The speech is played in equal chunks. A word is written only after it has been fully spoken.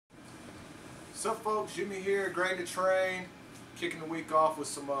What's up, folks? Jimmy here, Great to Train, kicking the week off with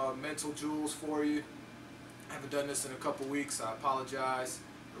some mental jewels for you. I haven't done this in a couple weeks. I apologize.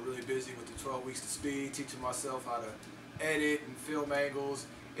 I'm really busy with the 12 weeks to speed, teaching myself how to edit and film angles.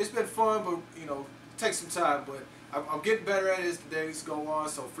 It's been fun, but it takes some time. But I'm getting better at it as the days go on,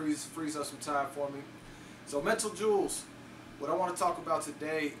 so frees up some time for me. So mental jewels. What I want to talk about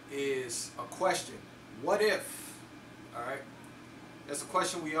today is a question. What if? All right. That's a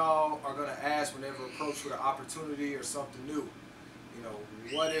question we all are going to ask whenever approached with an opportunity or something new.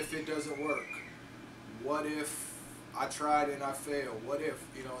 What if it doesn't work? What if I tried and I failed? What if?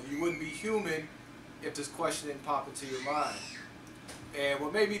 You wouldn't be human if this question didn't pop into your mind. And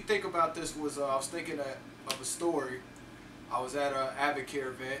what made me think about this was I was thinking of a story. I was at an Advocare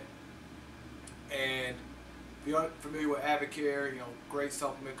event, and if you're familiar with Advocare, great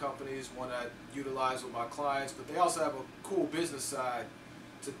supplement companies, one I utilize with my clients, but they also have a cool business side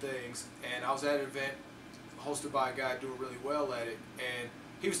to things. And I was at an event hosted by a guy doing really well at it, and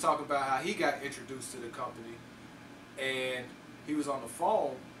he was talking about how he got introduced to the company, and he was on the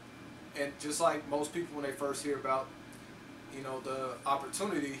phone, and just like most people when they first hear about the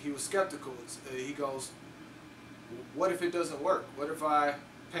opportunity, he was skeptical. He goes, what if it doesn't work? What if I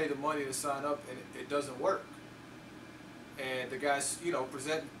pay the money to sign up and it doesn't work? And the guy,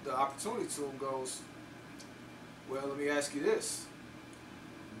 presenting the opportunity to him, goes, well, let me ask you this.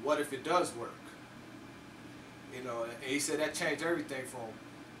 What if it does work? And he said that changed everything for him.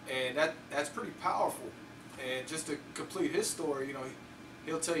 And that's pretty powerful. And just to complete his story,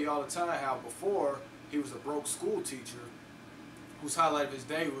 he'll tell you all the time how before he was a broke school teacher whose highlight of his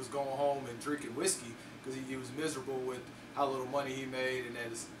day was going home and drinking whiskey because he was miserable with how little money he made, and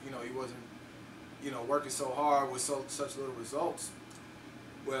that he wasn't working so hard with such little results.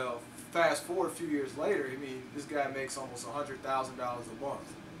 Well, fast forward a few years later, this guy makes almost $100,000 a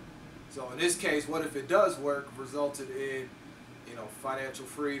month. So in this case, what if it does work resulted in, financial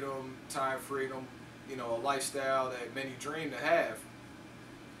freedom, time freedom, a lifestyle that many dream to have.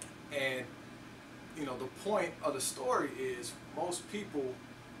 And, the point of the story is most people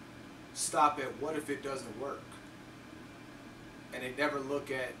stop at what if it doesn't work. And they never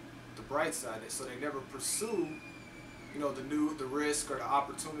look at the bright side, so they never pursue the risk or the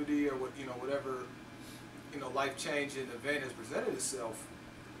opportunity or whatever life-changing event has presented itself.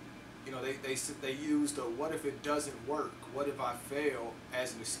 They use the what if it doesn't work, what if I fail,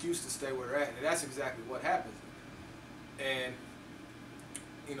 as an excuse to stay where they're at, and that's exactly what happens. And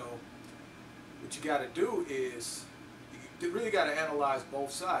what you got to do is you really got to analyze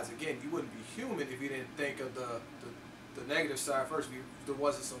both sides. Again, you wouldn't be human if you didn't think of the negative side first. If there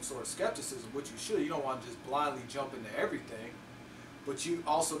wasn't some sort of skepticism, which you should. You don't want to just blindly jump into everything, but you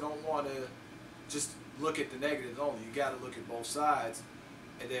also don't want to just look at the negatives only. You got to look at both sides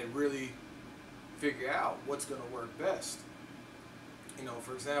and then really figure out what's going to work best.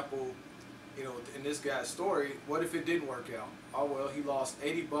 For example, in this guy's story, what if it didn't work out? Oh well, he lost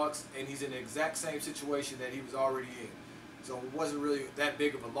 $80 and he's in the exact same situation that he was already in. So it wasn't really that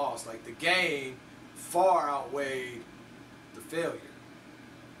big of a loss. Like, the gain far outweighed the failure.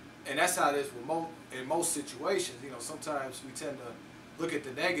 And that's how it is in most situations. Sometimes we tend to look at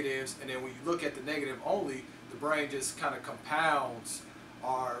the negatives, and then when you look at the negative only, the brain just kind of compounds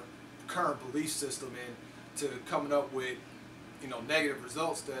our current belief system into coming up with negative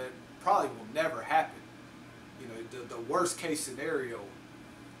results that probably will never happen. The worst case scenario,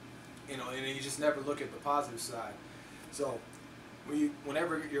 and then you just never look at the positive side. So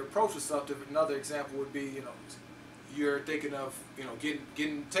whenever you're approached with something, another example would be, you're thinking of,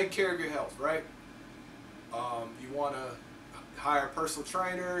 taking care of your health, right? You want to hire a personal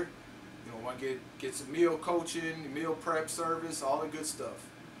trainer, want to get some meal coaching, meal prep service, all the good stuff.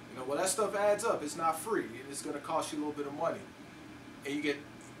 Well, that stuff adds up. It's not free. It's going to cost you a little bit of money, and you get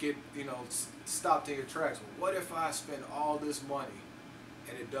stopped in your tracks. Well, what if I spend all this money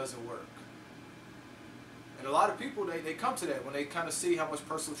and it doesn't work? And a lot of people, they come to that when they kind of see how much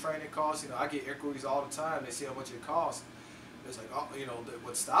personal training costs. I get inquiries all the time. They see how much it costs. It's like, oh,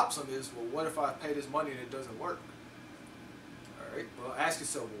 what stops them is, well, what if I pay this money and it doesn't work? All right. Well, ask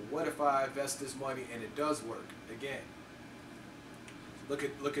yourself, well, what if I invest this money and it does work? Again, look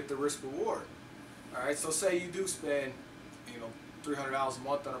at the risk reward. All right. So say you do spend, $300 a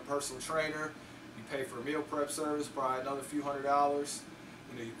month on a personal trainer. You pay for a meal prep service, probably another few $100.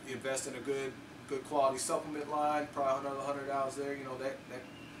 You invest in a good quality supplement line, probably another $100 there.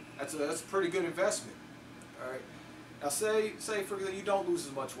 That's a pretty good investment. All right. Now say for example you don't lose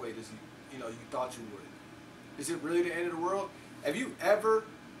as much weight as you thought you would. Is it really the end of the world? Have you ever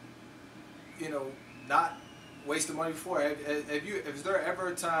not wasted money before? Is there ever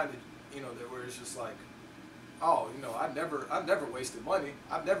a time that that where it's just like, oh, I've never wasted money.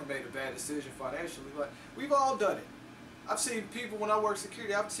 I've never made a bad decision financially. But we've all done it. I've seen people, when I work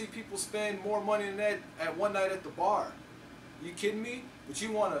security, I've seen people spend more money than that at one night at the bar. You kidding me? But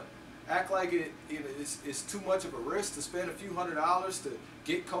you want to act like it's too much of a risk to spend a few $100s to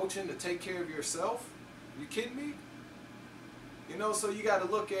get coaching to take care of yourself? You kidding me? So you got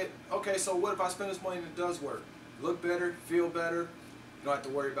to look at, okay, so what if I spend this money and it does work? Look better, feel better. You don't have to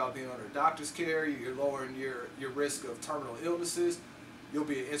worry about being under doctor's care. You're lowering your risk of terminal illnesses. You'll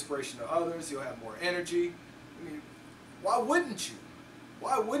be an inspiration to others. You'll have more energy. I mean, why wouldn't you?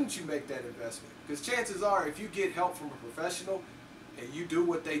 Why wouldn't you make that investment? Because chances are, if you get help from a professional and you do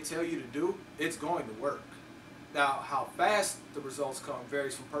what they tell you to do, it's going to work. Now, how fast the results come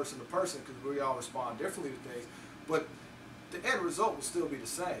varies from person to person because we all respond differently to things, but the end result will still be the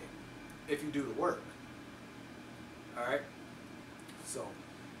same if you do the work. Alright? So,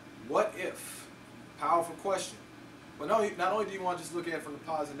 what if? Powerful question. But not only do you want to just look at it from the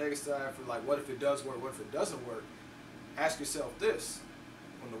positive and negative side for like, what if it does work, what if it doesn't work? Ask yourself this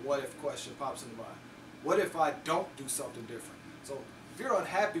when the what if question pops into mind. What if I don't do something different? So if you're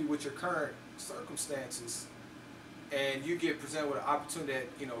unhappy with your current circumstances and you get presented with an opportunity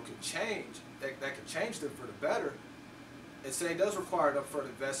that can change, that can change them for the better, and say it does require an upfront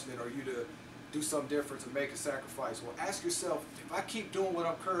investment or you to do something different to make a sacrifice, well, ask yourself, if I keep doing what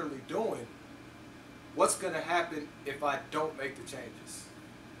I'm currently doing, what's going to happen if I don't make the changes?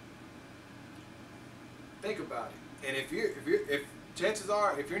 Think about it. And if chances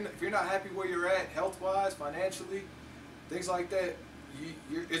are, if you're not happy where you're at, health-wise, financially, things like that,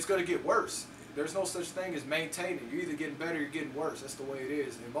 it's going to get worse. There's no such thing as maintaining. You're either getting better or you're getting worse. That's the way it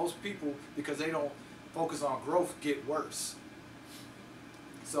is. And most people, because they don't focus on growth, get worse.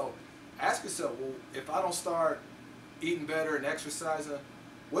 So ask yourself, well, if I don't start eating better and exercising,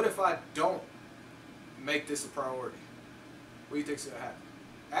 what if I don't make this a priority? What do you think's going to happen?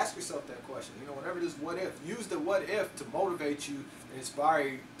 Ask yourself that question. Whenever this what if, use the what if to motivate you and inspire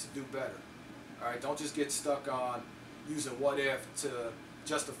you to do better. All right, don't just get stuck on using what if to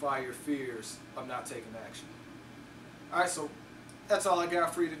justify your fears of not taking action. All right, so that's all I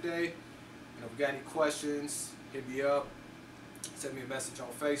got for you today. If you got any questions, hit me up. Send me a message on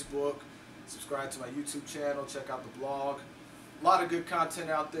Facebook. Subscribe to my YouTube channel. Check out the blog. A lot of good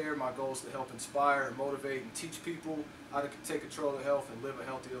content out there. My goal is to help inspire and motivate and teach people how to take control of health and live a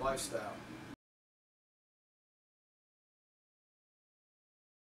healthier lifestyle.